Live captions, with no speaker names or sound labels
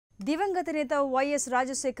దివంగత నేత వైఎస్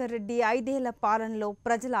రాజశేఖర రెడ్డి 5 ఏళ్ల పాలనలో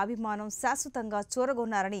ప్రజల అభిమానం శాశ్వతంగా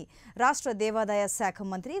చూరగొన్నారని రాష్ట్ర దేవాదాయ శాఖ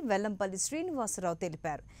మంత్రి వెల్లంపల్లి శ్రీనివాస రావు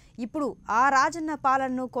తెలిపారు. ఇప్పుడు ఆ రాజన్న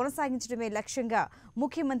పాలనను కొనసాగించడమే లక్ష్యంగా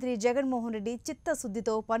ముఖ్యమంత్రి జగన్మోహన్ రెడ్డి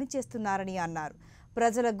చిత్తశుద్ధితో పనిచేస్తున్నారని అన్నారు.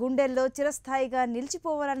 ప్రజల గుండెల్లో చిరస్థాయిగా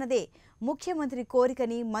నిలిచిపోవాలన్నదే ముఖ్యమంత్రి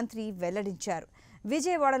కోరికని మంత్రి వెల్లడించారు.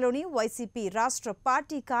 విజయవాడలోని వైసీపీ రాష్ట్ర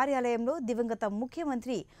పార్టీ కార్యాలయంలో దివంగత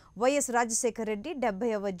ముఖ్యమంత్రి వైఎస్ రాజశేఖర రెడ్డి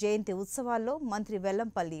 70వ జయంతి ఉత్సవాల్లో మంత్రి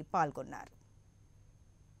వెల్లంపల్లి పాల్గొన్నారు.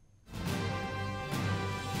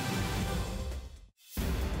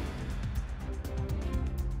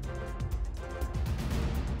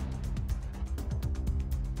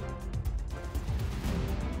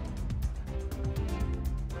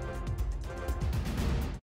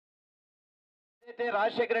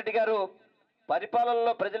 రాజశేఖర రెడ్డి గారు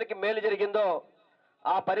పరిపాలనలో ప్రజలకి మేలు జరిగిందో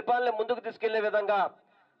ఆ పరిపాలన ముందుకు తీసుకెళ్లే విధంగా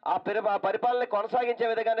ఆ పరిపాలన కొనసాగించే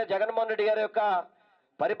విధంగానే జగన్మోహన్ రెడ్డి గారి యొక్క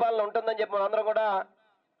పరిపాలన ఉంటుందని చెప్పి మనందరం కూడా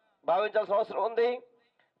భావించాల్సిన అవసరం ఉంది.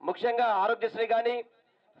 ముఖ్యంగా ఆరోగ్యశ్రీ కానీ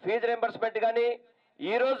ఫీజు రీంబర్స్మెంట్ కానీ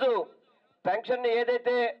ఈరోజు పెన్షన్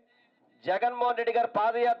ఏదైతే జగన్మోహన్ రెడ్డి గారి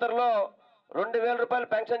పాదయాత్రలో 2000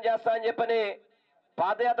 రూపాయలు పెన్షన్ చేస్తా అని చెప్పని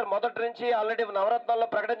పాదయాత్ర మొదటి నుంచి ఆల్రెడీ నవరత్నాల్లో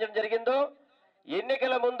ప్రకటించడం జరిగిందో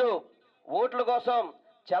ఎన్నికల ముందు ఓట్ల కోసం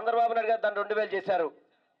చంద్రబాబు నాయుడు గారు దాన్ని 2000 చేశారు.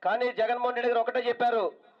 కానీ జగన్మోహన్ రెడ్డి గారు ఒకటే చెప్పారు,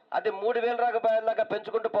 అది 3000 రూపాయలదాకా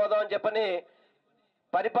పెంచుకుంటూ పోదాం అని చెప్పని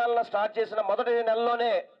పరిపాలన స్టార్ట్ చేసిన మొదటి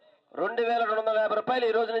నెలలోనే 2250 రూపాయలు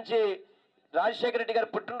ఈ రోజు నుంచి రాజశేఖర రెడ్డి గారి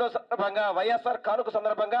పుట్టినరోజు సందర్భంగా వైఎస్ఆర్ కానుక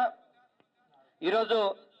సందర్భంగా ఈరోజు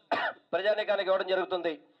ప్రజానీకానికి ఇవ్వడం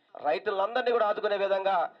జరుగుతుంది. రైతులందరినీ కూడా ఆదుకునే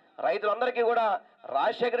విధంగా రైతులందరికీ కూడా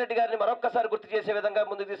రాజశేఖర రెడ్డి గారిని మరొక్కసారి గుర్తు చేసే విధంగా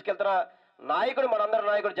ముందుకు తీసుకెళ్తున్న నాయకుడు మనందరి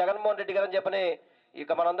నాయకుడు జగన్మోహన్ రెడ్డి గారు అని చెప్పని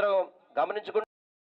ఇక మనందరం గమనించుకుంటూ